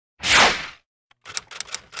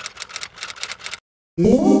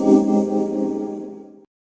Hey home,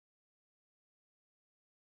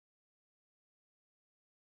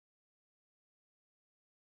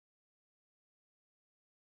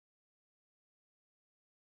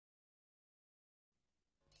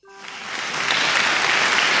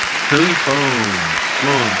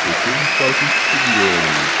 from the 20,000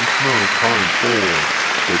 Studios. It's now time for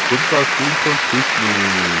the 25 for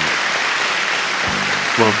Christmas.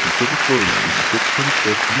 From December 1st to December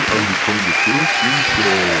 25th, we are recording the first theme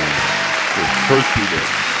song. The President,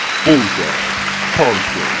 Bullseye,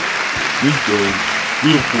 PowerDirector, Window,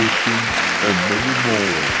 Reinforcement, and many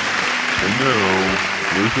more. And now,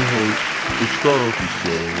 here's your host, the star of the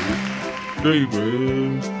show,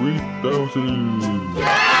 David 3000.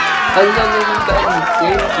 Hello everybody,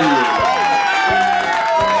 thank you.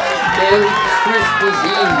 Merry Christmas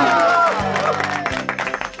Eve.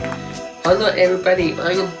 Hello everybody,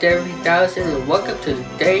 I am David 3000 and welcome to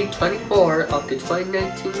day 24 of the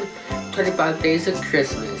 2019 25 Days of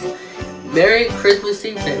Christmas. Merry Christmas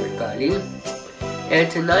Eve everybody. And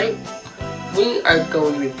tonight, we are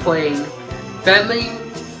going to be playing Family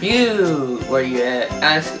Feud, where you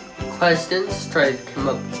ask questions, try to come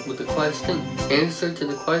up with a question, answer to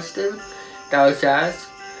the question that was asked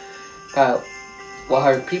about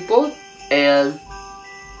 100 people, and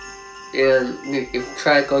if you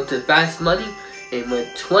try to go to fast money and win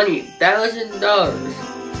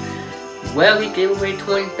 $20,000. Well, we gave away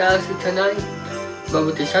 $20,000 tonight, but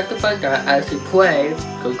we decided to find out as we play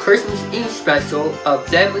the Christmas Eve special of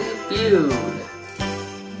Family Feud.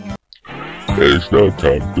 It's now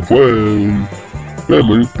time to play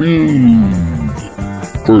Family Feud.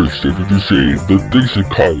 First, introducing the Dixon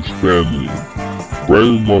College family.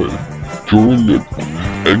 Brian Martin, Jordan Nichols,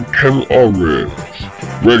 and Kevin Alvarez.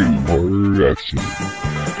 Ready for action.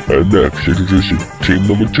 And next, introducing team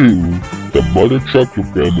number 2, the Mother Trucker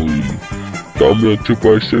family. Domino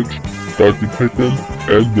 256, Dr. Pittman,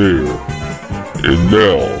 and there. And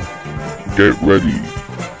now, get ready,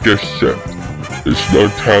 get set. It's now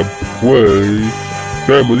time to play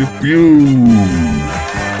Family Feud.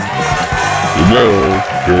 And now,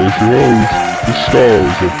 here's your host, the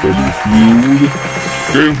stars of Family Feud,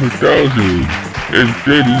 David 3000 and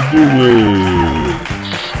Danny Lewis.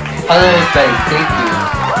 Hello everybody,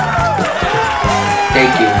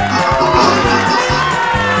 thank you.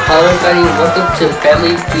 Hello everybody, welcome to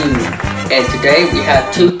Family Feud. And today we have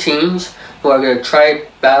 2 teams who are going to try to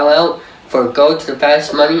battle out for go to the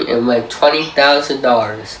fast money and win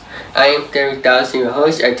 $20,000. I am David 3000, your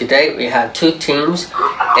host, and today we have 2 teams,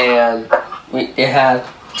 and they have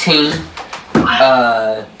team,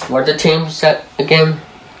 what are the teams that again?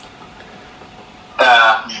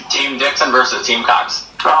 Team Dixon versus Team Cox.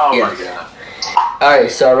 Oh yes. My god.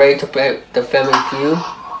 Alright, so ready to play the Family Feud?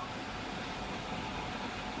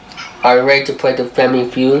 Are you ready to play the Family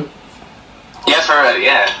Feud? Yes, we're ready,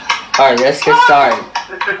 yeah. Alright, let's get started.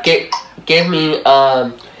 Give me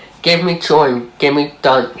Jordan, give me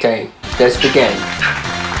Dante. Let's begin.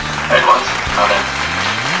 Wait, what? Okay.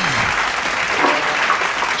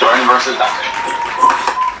 Jordan versus Dante.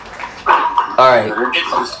 Alright.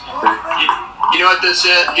 You know what this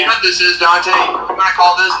is? You know what this is, Dante? I'm gonna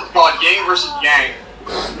call this called Yang versus Yang.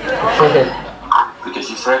 Because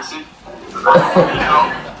she's sexy? No,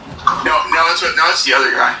 that's the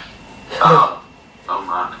other guy. Oh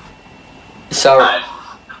my.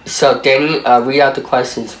 So Danny, read out the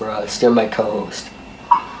questions for us. You're my co-host.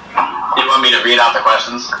 You want me to read out the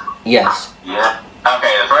questions? Yes. Yeah.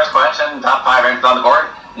 Okay, the first question, top 5 answers on the board.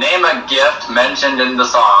 Name a gift mentioned in the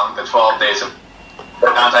song, The 12 Days of...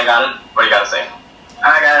 Dante got it? What do you gotta say?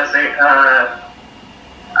 I gotta say,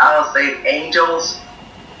 I'll say angels.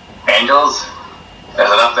 Angels? Is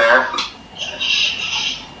it up there?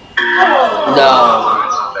 No.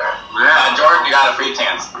 Jordan, you got a free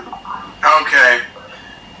chance. Okay.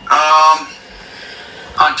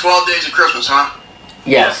 On 12 Days of Christmas, huh?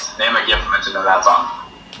 Yes. Name a gift mentioned in that song.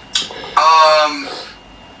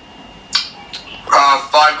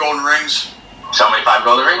 5 golden rings. Show me 5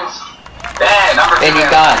 golden rings. Yeah, number 2. And you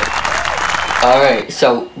got it. Alright,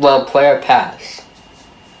 so, well, player pass.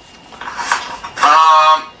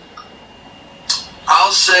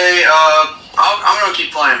 I'll say, I'm gonna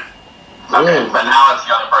keep playing. Okay, but now it's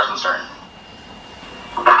the other person's turn.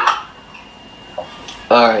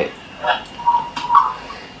 Alright.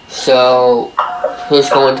 So, who's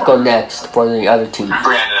going to go next for the other team?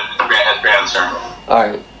 Brandon's turn.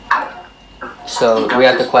 Alright. So, we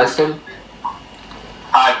have the question?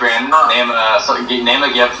 Alright, Brandon, name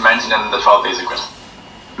a gift mentioned in the 12 Days of Christmas.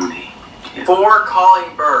 4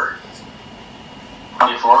 calling birds.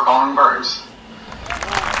 4 calling birds.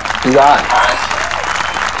 You got it. Alright.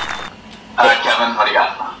 Kevin, what do you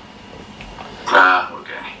got?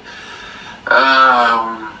 Okay.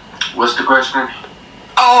 What's the question?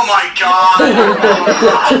 Oh my god!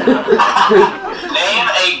 Name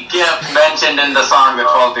a gift mentioned in the song The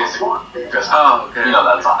 12 Days of Christmas. Oh, okay. You know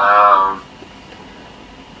that song.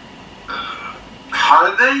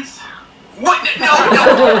 Holidays? What? No.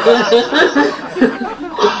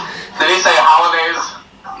 Did he say holidays?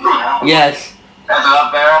 Yes. Is it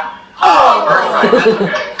up there? Oh, perfect.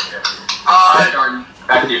 Okay. Jordan.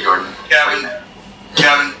 Back to you, Jordan. Kevin,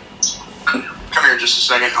 come here just a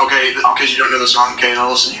second. Okay, because you don't know the song. Okay, now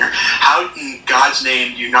listen here. How in God's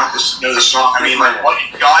name do you not know the song? I mean, like, what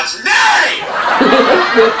in God's name?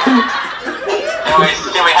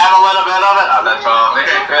 Can we have a little bit of it? Oh, that's wrong.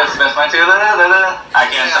 Christmas went to I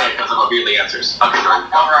can't say it because it'll be the answers. Okay, Jordan.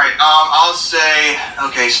 Alright, I'll say,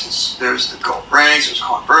 okay, since there's the gold rings, there's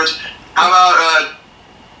calling birds. How about,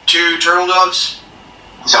 2 turtle doves?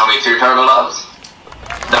 Show me 2 turtle doves.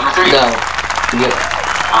 Number 3. No. Yeah.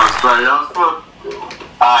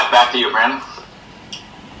 Alright, back to you, Brandon.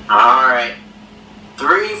 Alright.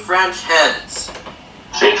 3 French hens.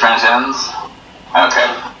 3 French hens.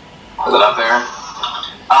 Okay. Is it up there?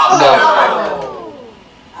 No.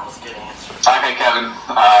 That was a good answer. Okay, Kevin.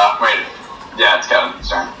 Wait. Yeah, it's Kevin's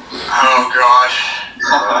turn. Oh, gosh.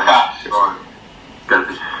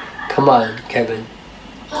 Come on, Kevin.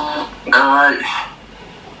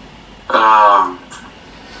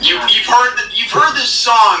 You've heard this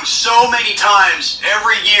song so many times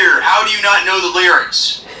every year. How do you not know the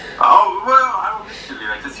lyrics? Oh, well, I don't listen to it.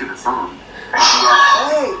 I just hear the song.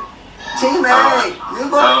 Hey, Team A, you're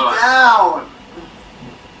going down.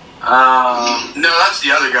 No, that's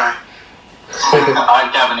the other guy.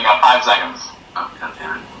 Alright, Kevin, you got 5 seconds. Oh, God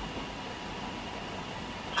damn it.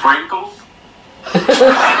 Twinkles?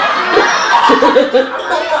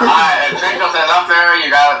 Alright, if Twinkles is up there, you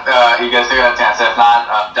got you guys still got a chance. If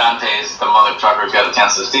not, Dante's the mother trucker's got a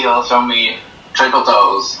chance to steal. Show me Twinkle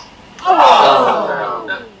Toes.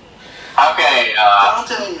 Okay,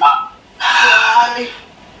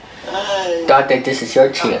 Dante, this is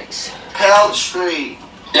your chance. Pale Tree.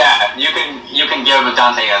 yeah, you can give a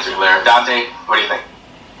Dante answer there. Dante, what do you think?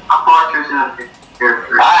 Alright,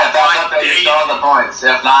 if that's up there, you still have the points.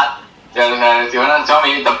 If not, if you want to tell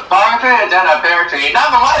me the partridge and a pear tree,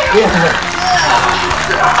 number 1.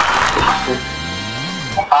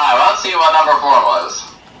 Alright, well, let's see what number 4 was.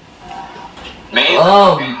 Maze.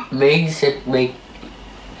 Oh, Maze it make.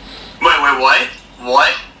 Wait, what?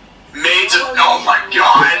 What? Maids of... Oh my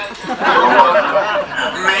god!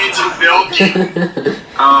 Maids of milking.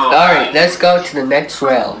 Alright, let's go to the next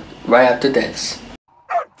round. Right after this.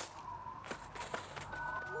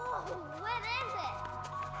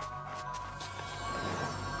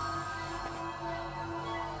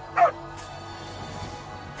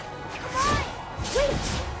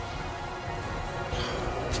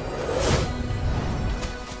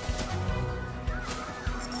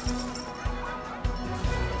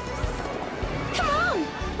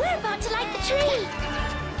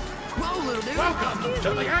 Welcome to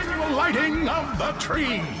the annual lighting of the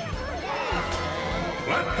tree.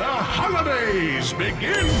 Let the holidays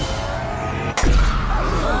begin.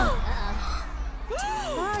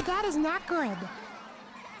 Oh, that is not good.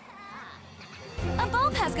 A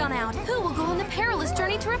bulb has gone out. Who will go on the perilous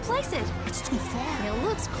journey to replace it? It's too far. It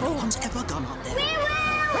looks cold. No one's ever gone up there.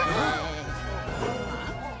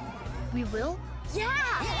 We will? Yeah!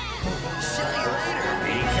 See you later.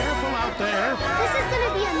 Be careful out there. This is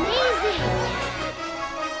gonna be amazing!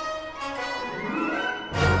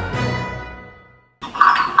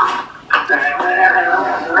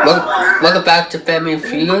 Welcome back to Family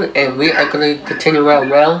Feud, and we are going to continue our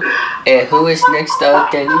round. And who is next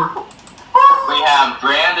up, Daniel? We have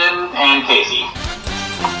Brandon and Casey.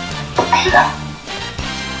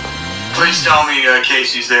 Please tell me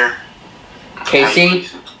Casey's there. Casey?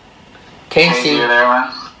 Casey, you there,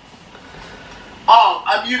 man? Oh,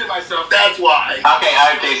 I muted myself, that's why. Okay,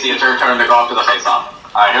 alright, Casey, it's your turn to go up to the face-off.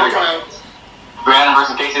 Alright, here we go. Brandon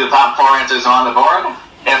versus Casey, the top 4 answers are on the board.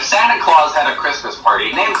 If Santa Claus had a Christmas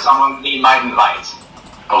party, name someone he might invite.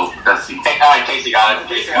 Oh, that's easy. Alright, Casey got it.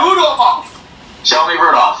 Casey got it. Rudolph! Show me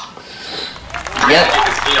Rudolph. Yep.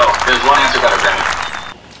 There's one answer better, Brandon.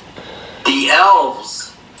 The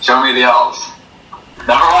elves. Show me the elves.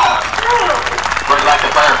 Number 1. Would you like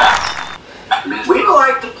to play or pass? We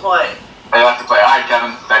like to play. They like to play. Alright,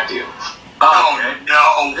 Kevin, back to you. Oh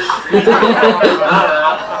no!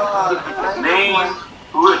 Name.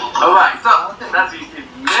 Alright, so that's easy.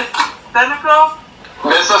 Mr. Santa Claus?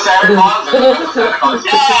 Mr. Santa Claus? Mr. Santa Claus.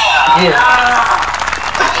 Yeah!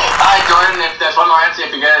 Alright, Jordan, if there's one more answer,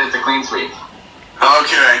 if you get it, it's a clean sweep.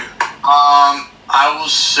 Okay. I will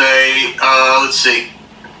say, let's see.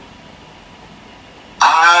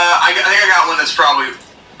 I think I got one that's probably,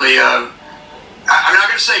 I'm not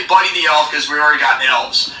going to say Buddy the Elf because we already got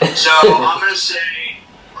elves. So I'm going to say,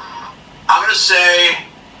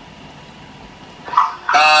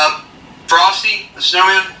 Frosty the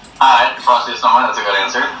Snowman. Alright, Frosty the Snowman, that's a good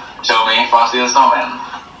answer. Show me Frosty the Snowman.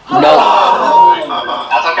 No.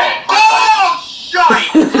 That's okay. Oh, shite!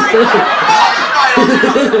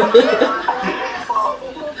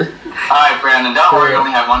 Alright, Brandon, don't worry, you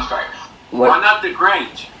only have one strike. What? Why not the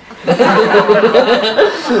Grinch?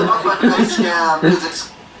 Because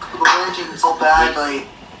it's glitching so badly.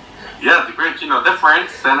 Yeah, the Grinch, you know, they're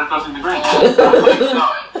friends. Santa Claus and the Grinch. No,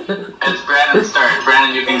 it's Brandon's turn.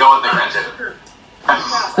 Brandon, you can go with the Grinch.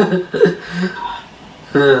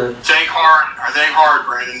 Think hard,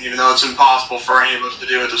 Brandon, even though it's impossible for any of us to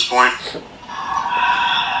do at this point.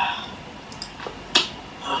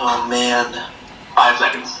 Oh, man. 5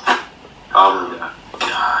 seconds. Oh, yeah.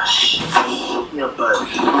 Gosh. Yeah, but...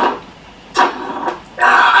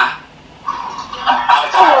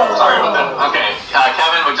 Sorry about that. Okay,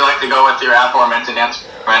 Kevin, would you like to go with your aforementioned answer,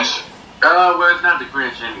 Grinch? Well, it's not the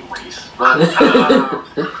Grinch anyways. But,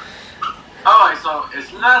 alright, so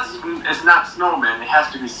it's not Snowman. It has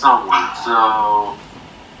to be someone. So,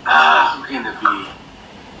 who can it be?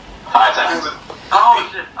 5 seconds. Oh,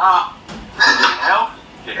 shit. The elf?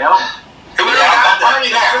 The elf? That's already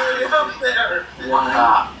there.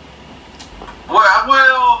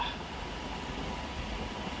 Well...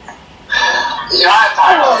 You don't have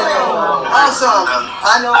time. Awesome!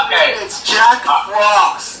 I know it's Jack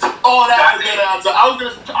Frost. Oh, that's a good answer. I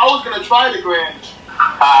was gonna try the Grinch.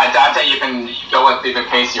 Dante, you can go with either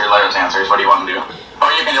Casey or Larry's answers. What do you want to do?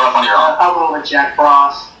 Or you can go with one of your own. I'll go with Jack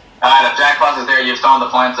Frost. If Jack Frost is there, you've stolen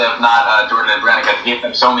the points. If not, Jordan and Brandon get to keep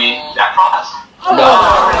them. Show me Jack Frost. No.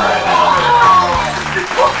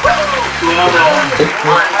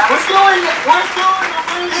 We're still in the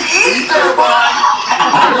Easter Bunny!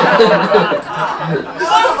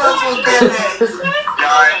 None of us will get it.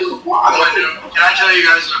 Guys, can I tell you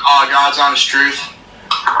guys God's honest truth?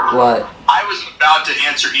 What? I was about to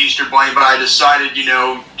answer Easter Bunny, but I decided,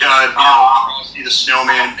 Frosty the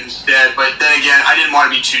Snowman instead. But then again, I didn't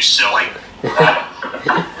want to be too silly.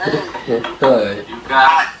 Alright. You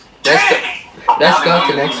got... Let's go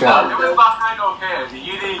to the next round. It was behind okay.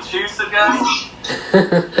 You didn't choose the guy? So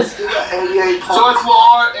it's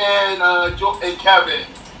Laura and Kevin.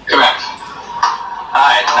 Correct.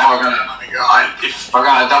 Alright, now we're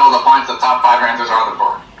gonna double the points. The top 5 answers are on the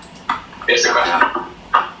board. Basic question.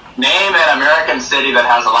 Name an American city that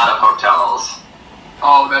has a lot of hotels.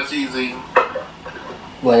 Oh, that's easy.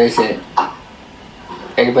 What is it?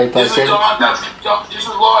 Anybody This post it? is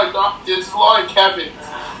Laura and Kevin.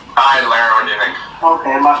 Alright, Larry, what do you think?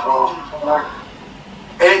 Okay, my fault.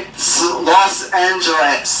 It's Los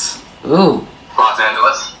Angeles. Ooh. Los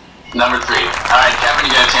Angeles. Number 3. Alright, Kevin,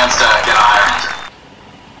 you get a chance to get a higher answer.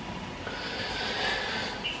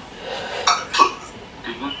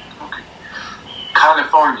 Okay.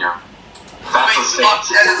 California. That's the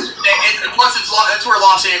state. Plus, that's where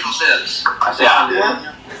Los Angeles is.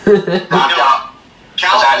 Yeah.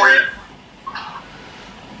 California.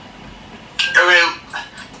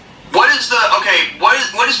 Okay.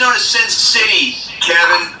 What is known as Sin City,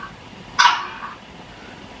 Kevin?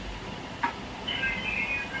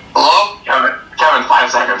 Hello? Kevin,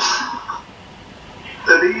 5 seconds.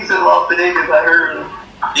 Did he say Las Vegas? I heard.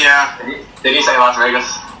 Yeah. Did he say Las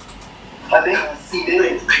Vegas? I think he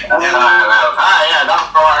did. Alright, yeah, that's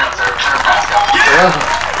the wrong answer. Sure, pass, Kevin. Yeah!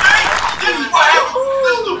 This is what happened.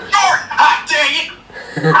 This is the start. Hot dang it!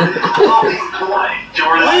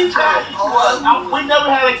 We never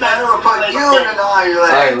had a chance to put you in an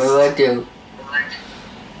Alright, what do I do?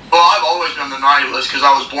 Well, I've always been on the naughty list because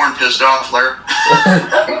I was born pissed off, Larry.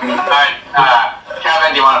 Alright,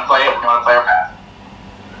 Kevin, do you want to play? You want to play or pass?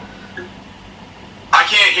 I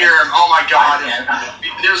can't hear him. Oh my god.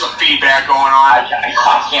 There's a feedback going on.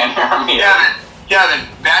 I can't hear him either. Kevin,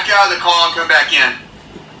 back out of the call and come back in.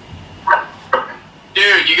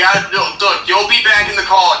 Dude, you gotta look. You'll be back in the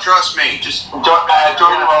call. Trust me. Just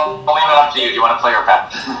Jordan, we'll leave it up to you. Do you want to play or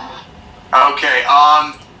pass? okay.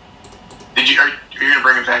 Are you gonna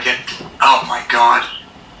bring it back in? Oh my god.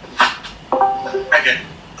 Okay.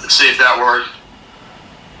 Let's see if that works.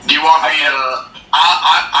 Do you want me to?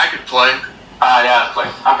 I could play. Yeah, let's play.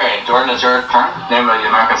 Okay, Jordan, it's your turn. Name of the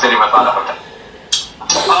American city with a lot of hotels.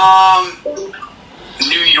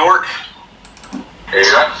 New York. There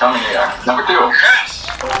you go. Show me New York. Number 2. Yes.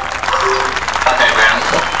 Okay, Brandon.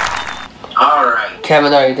 Alright.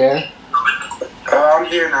 Kevin, are you there? I'm I'm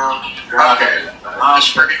here now. Okay.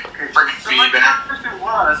 Just freaking feedback.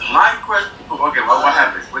 My question. Okay, what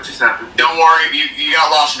happened? What just happened? Don't worry, you got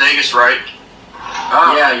Las Vegas right.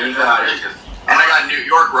 Oh, yeah, you got it. And I got New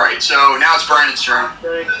York right, so now it's Brandon's turn. I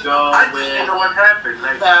just didn't know what happened.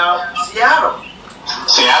 Like, Seattle.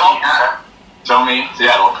 Seattle? Show me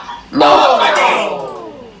Seattle. No.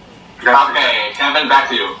 Okay, Kevin, back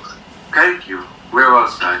to you. Thank you. Where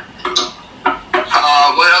was I?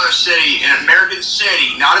 What other city? An American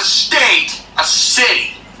city, not a state, a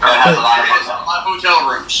city. That has a lot of hotel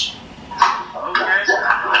rooms. Okay.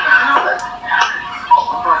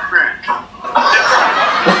 What about France?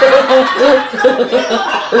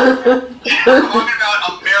 We're talking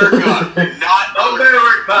about America, not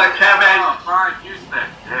America, Kevin. Fine, Houston.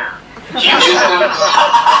 There.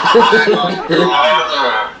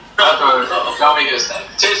 Show me Houston.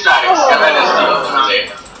 2 strikes. Kevin is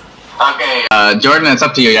Steve. Okay, Jordan, it's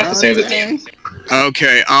up to you. You have to save the team.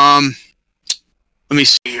 Okay, let me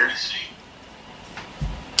see here.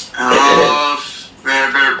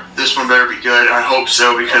 This one better be good. I hope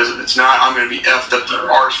so, because if it's not, I'm going to be effed up to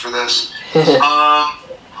arse for this.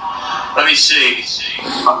 Let me see.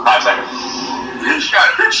 5 seconds.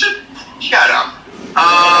 Shut up.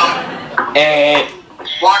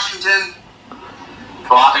 Washington.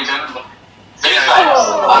 Washington. 6 strikes.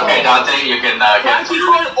 Okay, Dante, you can get.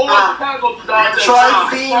 Try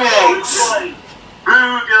Phoenix.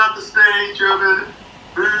 Boo, get off the stage, Kevin.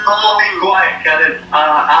 Boo. Oh, be quiet, Kevin.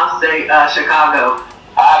 I'll say Chicago.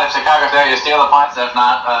 If Chicago's there, you steal the points. If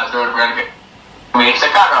not, Jordan, we're gonna get me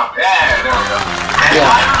Chicago. Yeah, there we go.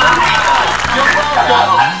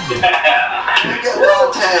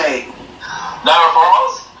 Dante. Number 4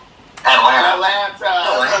 was Atlanta.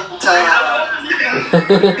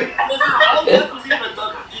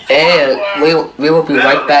 And we will be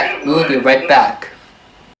right back. We will be right back.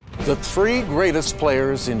 The 3 greatest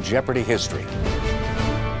players in Jeopardy history: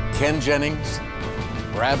 Ken Jennings,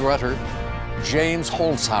 Brad Rutter, James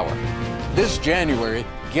Holzhauer. This January,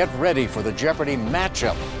 get ready for the Jeopardy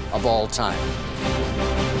matchup of all time.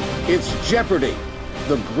 It's Jeopardy,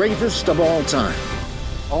 the greatest of all time.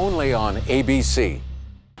 Only on ABC.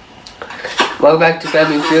 Welcome back to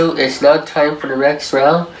Family Feud. It's now time for the next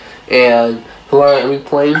round. And who are we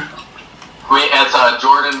playing? It's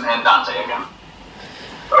Jordan and Dante again.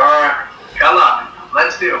 Alright, come on.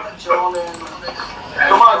 Let's do it. Come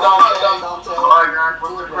on, Dante.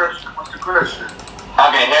 What's the question?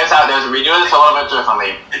 Okay, here's how it is. We do this a little bit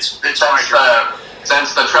differently. It's my turn.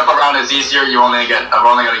 Since the triple round is easier, I'm only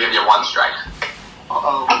going to give you 1 strike.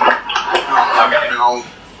 Okay. No.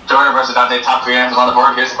 Jordan versus Dante, top 3 answers on the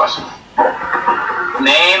board. Here's the question.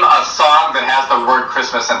 Name a song that has the word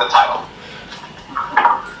Christmas in the title.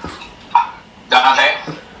 Dante?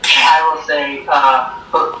 I will say, 5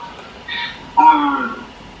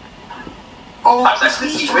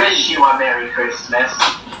 seconds. wish you a Merry Christmas.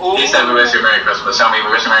 He said we wish you a Merry Christmas. Show me we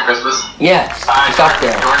wish you a Merry Christmas. Yes, Alright, it's up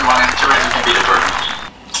there. Jordan 1 and 2 and you can beat it, Jordan.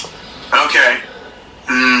 Okay.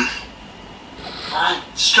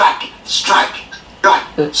 Strike.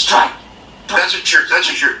 That's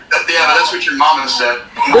what your mama said.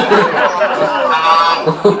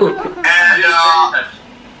 And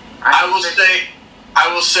I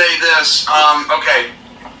will say this. Okay.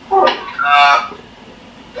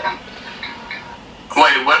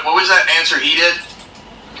 Wait, what was that answer he did?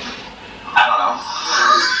 I don't know.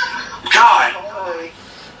 God.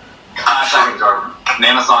 5 seconds, Jordan.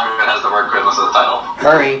 Name a song that has the word Christmas in the title.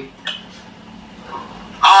 Hurry.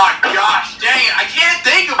 Oh gosh, dang it! I can't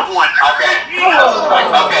think of one. Okay.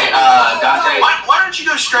 Okay, Dante. Why don't you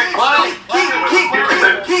go straight? Keep.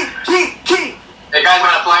 You guys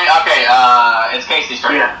want to play? Okay, it's Casey's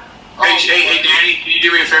turn. Yeah. Hey, Danny, can you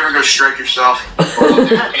do me a favor and go strike yourself? What do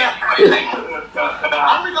you think?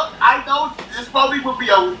 I know this probably would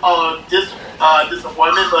be a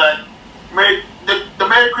disappointment, but the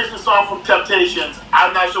Merry Christmas song from Temptations.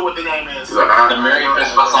 I'm not sure what the name is. The Merry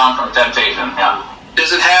Christmas song from Temptation. Yeah.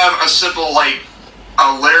 Does it have a simple a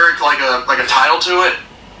lyric like a title to it?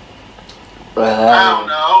 I don't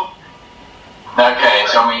know. Okay,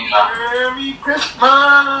 show me. Merry Christmas.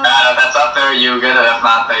 That's up there. You get it. If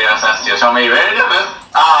not, that's you. Show me. Ready to do this?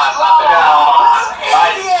 It's not there.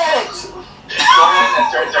 Idiot!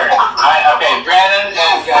 It's your turn. Alright, okay, Brandon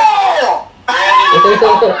and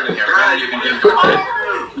Brandon, you can give your turn.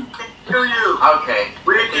 Okay.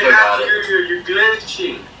 We cannot hear you. You're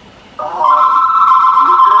glitching.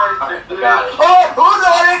 Got it. Oh, who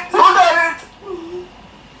got it?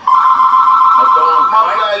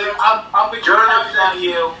 I'm with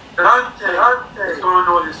you. What's going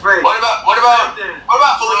on with his face? What about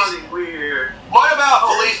Feliz? Weird. What about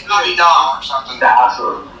Feliz Navidad? or something.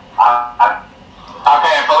 Absolutely.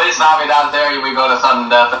 Okay, Feliz Navidad there, we go to sudden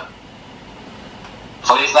death.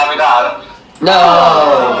 Feliz Navidad. No!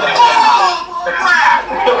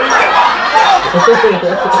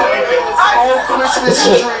 Oh, Christmas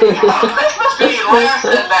tree! Christmas tree, Blair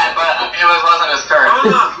said that, but it wasn't his turn. Hold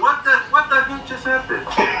on, what the heck just happened?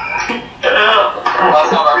 That's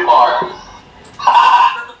number 4.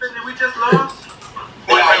 Did we just lost?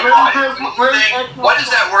 Wait, what does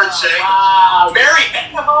that word say? Mary.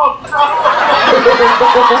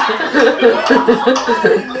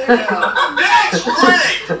 That's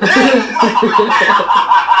great.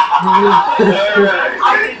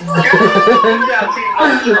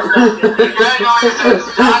 Congratulations,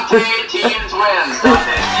 Dante teams wins.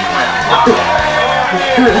 Dante team wins.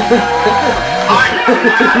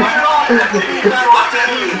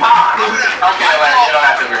 Okay, Larry, you don't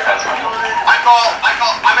have to repress one.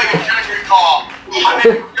 I make a judgment call. I make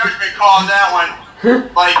a judgment call on that one.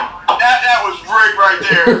 Like, that was rigged right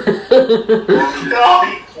there. No,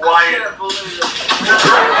 be quiet.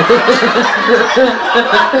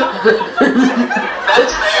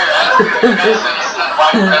 That's fair. That's why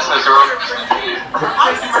Christmas or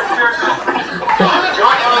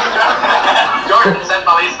Jordan said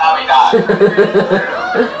Feliz Navidad.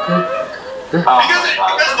 Because the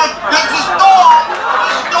song is a Christmas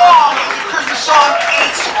song, and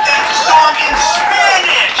it's a song in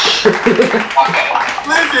Spanish! Okay.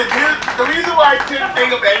 Listen, the reason why I couldn't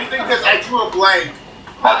think of anything because I drew a blank.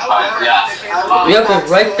 That's fine, yes. We have to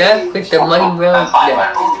write that with the money round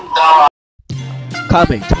next.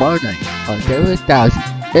 Coming tomorrow night on Daily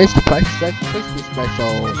 1000 is the Price Like Christmas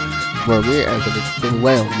special, where we are going to give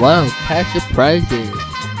away a wild cash of prizes.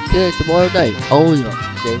 Tune in tomorrow night only on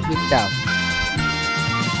Daily 1000.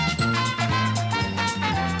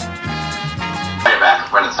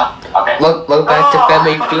 Back when it's done. Okay. Welcome back to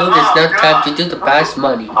Family Feud. It's now time to do the prize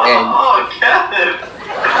money. And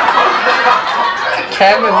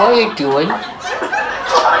Kevin, what are you doing? I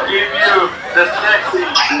give you the sexy.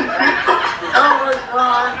 Oh my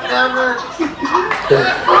God, Kevin.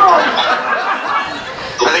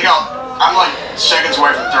 I think I'm like seconds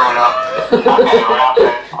away from throwing up.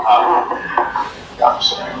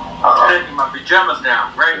 I'm taking my pajamas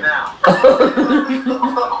down right now.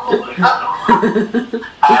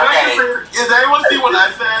 Does anyone see what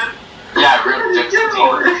I said? Yeah,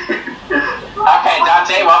 okay,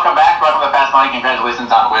 Dante, welcome back. Welcome to Fast Money.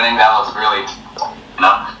 Congratulations on winning. That was really,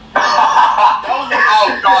 no. Oh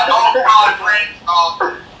God, Brent.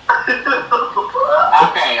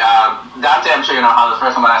 Okay, Dante, I'm sure you know how this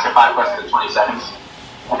works. I'm gonna ask you 5 questions in 20 seconds.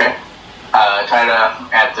 Okay. Try to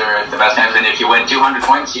answer the best answer, and if you win 200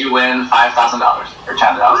 points, you win $5,000 or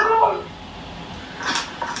 $10,000.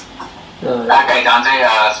 Okay, Dante,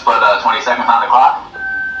 split 20 seconds on the clock.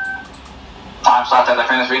 Time stops as I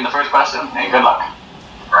finish reading the first question, and good luck.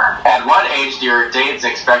 At what age do your dates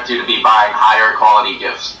expect you to be buying higher quality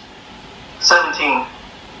gifts? 17.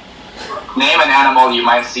 Name an animal you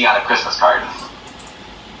might see on a Christmas card.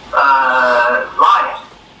 Lion.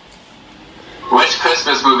 Which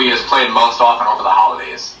Christmas movie is played most often over the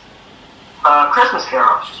holidays? Christmas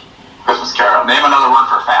Carol. Christmas Carol. Name another word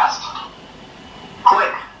for fast.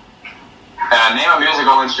 Quick. Name a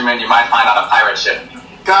musical instrument you might find on a pirate ship.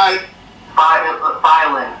 Guy.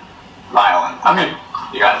 Violin. Violin. Okay,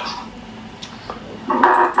 you got it.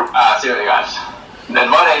 See what you got. At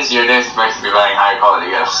what age do your dates expect to be buying higher quality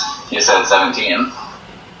gifts? You said 17.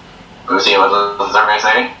 Let's see what the survey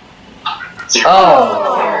say.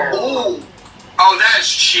 Oh, that is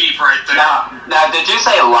cheap right there. Now, did you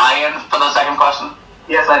say lion for the second question?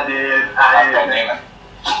 Yes, I did. Okay, name it.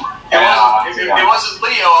 It wasn't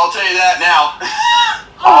Leo, I'll tell you that now.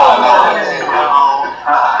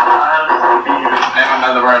 Name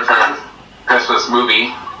another word for Christmas movie.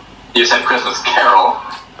 You said Christmas Carol.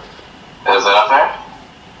 Is it up there?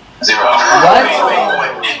 0.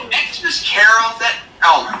 Wait. Christmas Carol?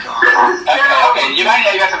 Oh my God. Okay, you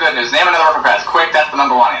got some good news. Name another word for fast. Quick, that's the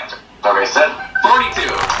number 1 answer. Okay, set. 42.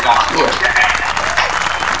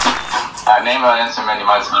 Name an instrument you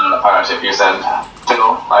might find in a pirate ship. You said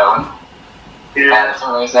fiddle, violin. And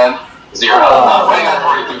somebody said 0. Winning on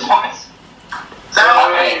 42 points.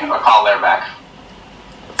 Okay, I'll call there back.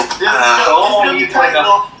 All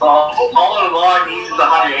the log needs is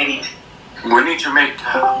 180. We need to make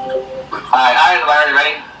time. Alright, Larry,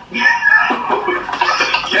 ready?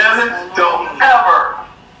 Kevin, don't ever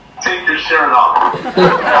take your shirt off. Okay,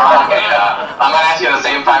 I'm gonna ask you the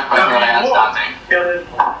same 5 questions that I asked Dante.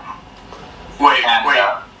 Wait.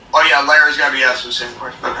 Oh yeah, Larry's gotta be asked the same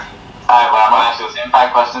question. Okay. Alright, well, I'm gonna ask you the same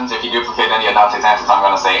 5 questions. If you duplicate any of Dante's answers, I'm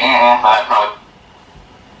gonna say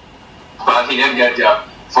but but he did get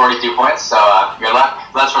 42 points, so good luck.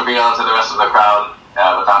 Let's reveal to the rest of the crowd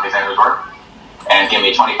what Dante's answers were. And give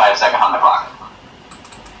me 25 seconds on the clock.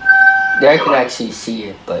 There I can actually see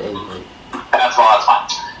it, but anyway. That's fine.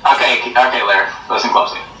 Okay, Lair, listen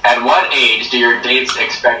closely. At what age do your dates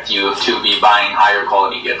expect you to be buying higher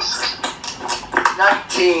quality gifts?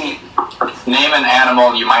 19. Name an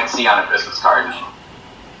animal you might see on a Christmas card.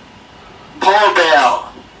 Polar bear.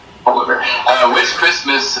 Polar bear. Which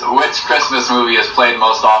Christmas movie is played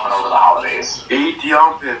most often over the holidays?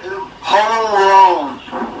 Ethiopian. Home Alone.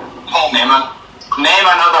 Name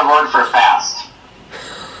another word for fast.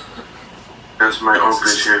 There's my uncle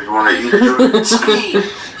here. If you want to eat it, Speed.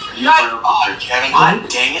 Kevin, God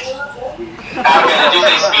dang it. Okay, did you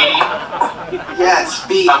say speedy? Yeah,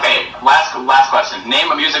 speed. Okay, last question.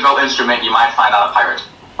 Name a musical instrument you might find on a pirate.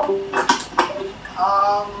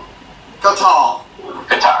 Guitar.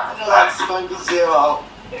 Guitar. That's going to be 0.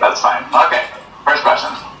 That's fine. Okay, first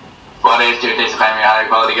question. What age do your dates depend on higher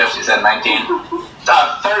quality gifts? You said 19.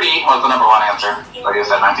 30 was the number one answer. What you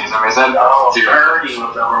said 19, somebody said? 30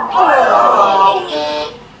 was number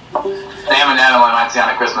 1. Name an animal you might see on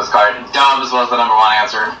a Christmas card. Doves was the number one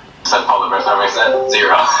answer. Said polar bear, somebody said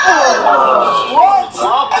 0. What?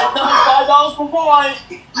 Well, they're coming $5 for one.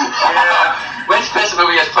 Which Christmas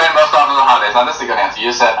movie is played most often on the holidays? Now this is a good answer.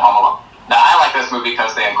 You said Home Alone. Now I like this movie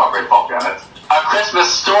because they incorporate folk in it. A Christmas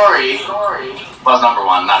Story was number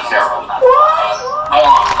one, not Carol.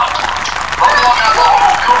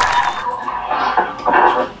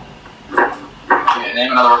 Okay,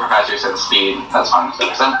 name another word for fast. You said speed. That's fine.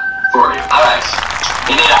 40. Alright.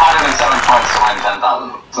 You need 107 points to win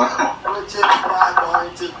 10,000.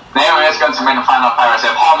 Name of Michigan's main final pirate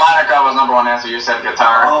ship. Harmonica was number one answer. You said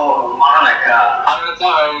guitar. Oh, Monica.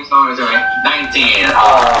 107. So 19.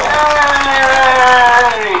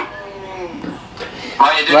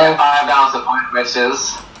 Well, you do get $5 a point, which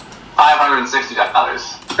is $560.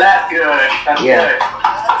 That's good. That's good.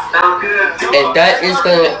 Sounds good. And that is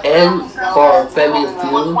gonna end for Family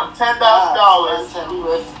Feud.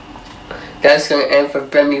 $10,000. That's gonna end for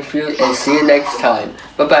Family Feud, and see you next time.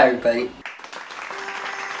 Bye bye, everybody.